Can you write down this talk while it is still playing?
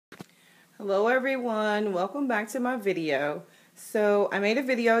Hello everyone, welcome back to my video. So I made a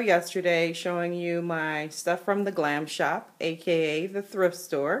video yesterday showing you my stuff from the Glam Shop, aka the thrift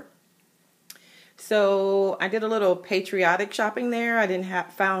store. So I did a little patriotic shopping there.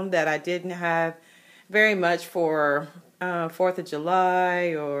 Found that I didn't have very much for 4th of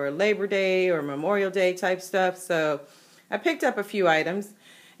July or Labor Day or Memorial Day type stuff. So I picked up a few items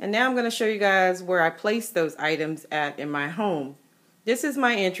and now I'm going to show you guys where I placed those items in my home. This is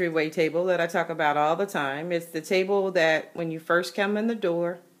my entryway table that I talk about all the time. It's the table that when you first come in the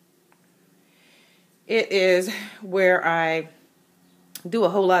door, it is where I do a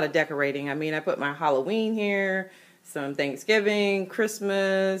whole lot of decorating. I mean, I put my Halloween here, some Thanksgiving,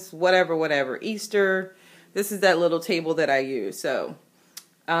 Christmas, whatever, Easter. This is that little table that I use. So,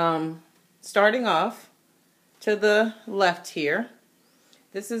 starting off to the left here,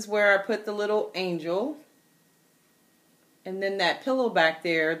 this is where I put the little angel. And then that pillow back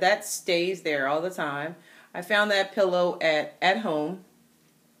there, that stays there all the time. I found that pillow at home.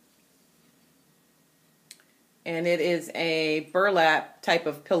 And it is a burlap type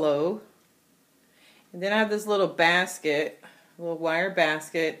of pillow. And then I have this little basket, little wire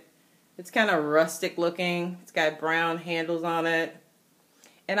basket. It's kind of rustic looking. It's got brown handles on it.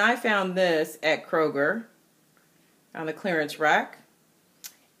 And I found this at Kroger on the clearance rack.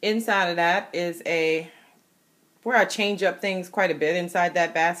 Inside of that is where I change up things quite a bit inside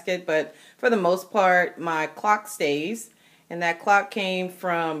that basket, but for the most part, my clock stays, and that clock came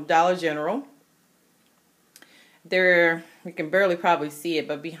from Dollar General. There, you can barely probably see it,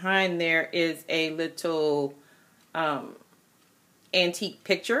 but behind there is a little antique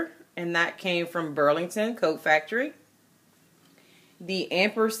picture, and that came from Burlington Coat Factory. The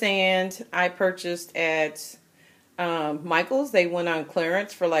ampersand I purchased at Michael's. They went on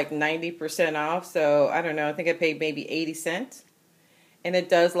clearance for like 90% off, so I don't know, I think I paid maybe 80 cents. And it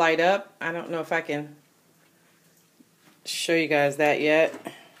does light up. I don't know if I can show you guys that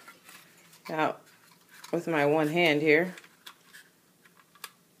yet. Out with my one hand here.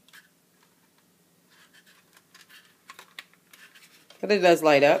 But it does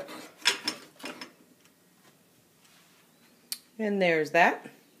light up. And there's that.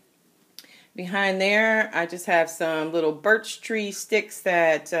 Behind there, I just have some little birch tree sticks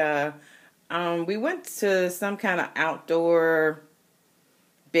that we went to some kind of outdoor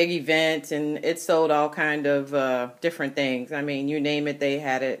big event, and it sold all kind of different things. I mean, you name it, they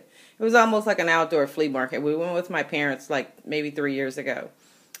had it. It was almost like an outdoor flea market. We went with my parents like maybe 3 years ago.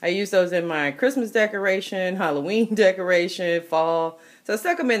 I used those in my Christmas decoration, Halloween decoration, fall. So I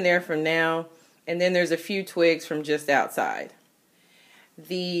stuck them in there for now. And then there's a few twigs from just outside.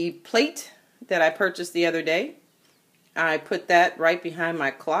 The plate that I purchased the other day, I put that right behind my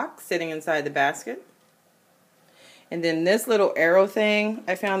clock sitting inside the basket. And then this little arrow thing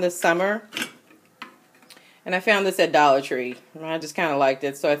I found this summer, and I found this at Dollar Tree. I just kind of liked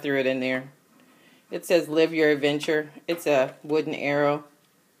it, so I threw it in there. It says live your adventure. It's a wooden arrow.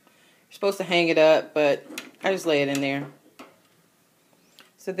 You're supposed to hang it up, but I just lay it in there.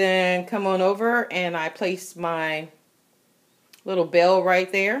 So then come on over, and I placed my little bell right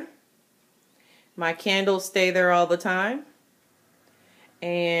there. My candles stay there all the time.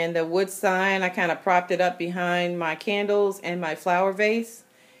 And the wood sign, I kind of propped it up behind my candles and my flower vase.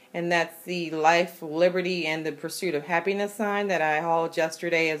 And that's the Life, Liberty, and the Pursuit of Happiness sign that I hauled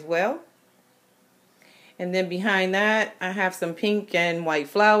yesterday as well. And then behind that, I have some pink and white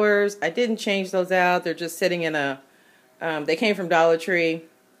flowers. I didn't change those out. They're just sitting in they came from Dollar Tree.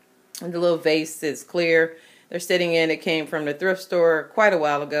 And the little vase is clear. They're sitting in, it came from the thrift store quite a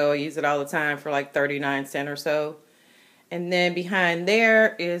while ago. I use it all the time for like 39 cents or so. And then behind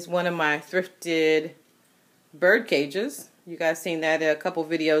there is one of my thrifted bird cages. You guys seen that a couple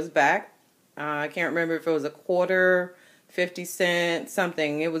videos back. I can't remember if it was a quarter, 50 cents,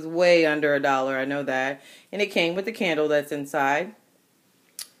 something. It was way under $1, I know that. And it came with the candle that's inside.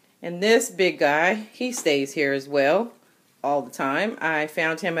 And this big guy, he stays here as well all the time. I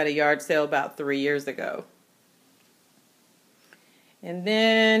found him at a yard sale about 3 years ago. And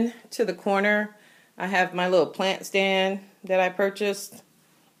then to the corner, I have my little plant stand that I purchased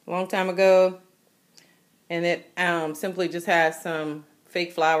a long time ago. And it simply just has some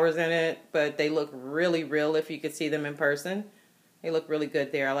fake flowers in it, but they look really real if you could see them in person. They look really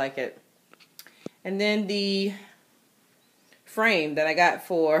good there. I like it. And then the frame that I got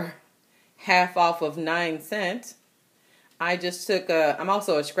for half off of 9 cents. I just took I'm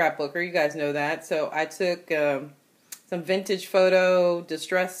also a scrapbooker. You guys know that. So I took some vintage photo,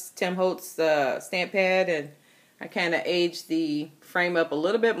 distressed Tim Holtz stamp pad, and I kind of aged the frame up a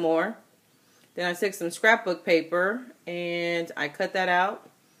little bit more. Then I took some scrapbook paper and I cut that out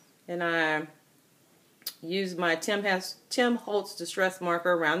And I used my Tim Holtz distress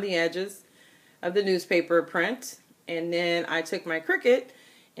marker around the edges of the newspaper print. And then I took my Cricut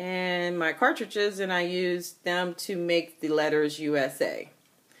and my cartridges and I used them to make the letters USA.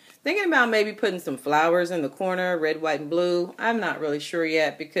 Thinking about maybe putting some flowers in the corner, red, white, and blue. I'm not really sure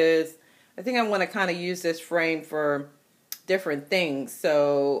yet because I think I want to kind of use this frame for different things.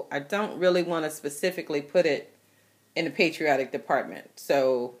 So I don't really want to specifically put it in the patriotic department.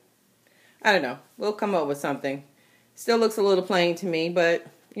 So I don't know. We'll come up with something. Still looks a little plain to me, but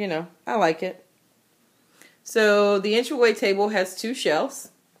you know, I like it. So the entryway table has 2 shelves.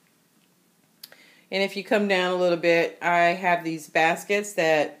 And if you come down a little bit, I have these baskets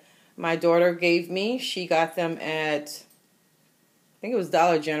that my daughter gave me. She got them at, I think it was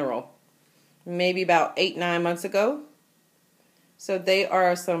Dollar General, maybe about 8-9 months ago. So they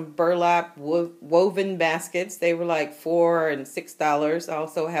are some burlap woven baskets. They were like $4 and $6. I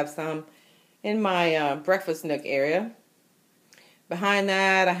also have some in my breakfast nook area. Behind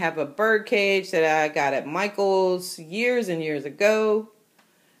that, I have a bird cage that I got at Michael's years and years ago.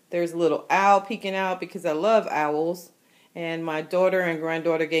 There's a little owl peeking out because I love owls. And my daughter and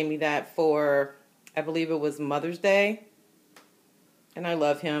granddaughter gave me that for, I believe it was Mother's Day. And I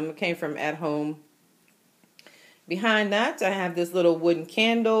love him. It came from At Home. Behind that, I have this little wooden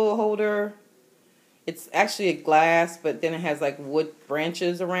candle holder. It's actually a glass, but then it has like wood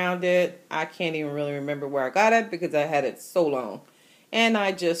branches around it. I can't even really remember where I got it because I had it so long. And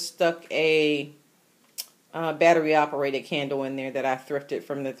I just stuck a battery-operated candle in there that I thrifted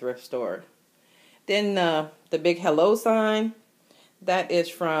from the thrift store. Then the big hello sign, that is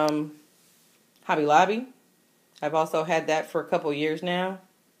from Hobby Lobby. I've also had that for a couple years now.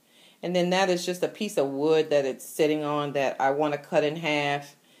 And then that is just a piece of wood that it's sitting on that I want to cut in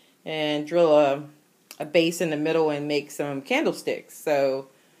half and drill a base in the middle and make some candlesticks. So,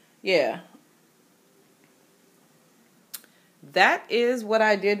 yeah. That is what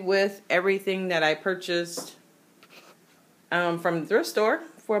I did with everything that I purchased from the thrift store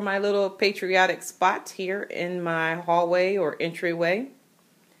for my little patriotic spot here in my hallway or entryway.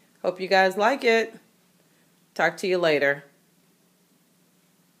 Hope you guys like it. Talk to you later.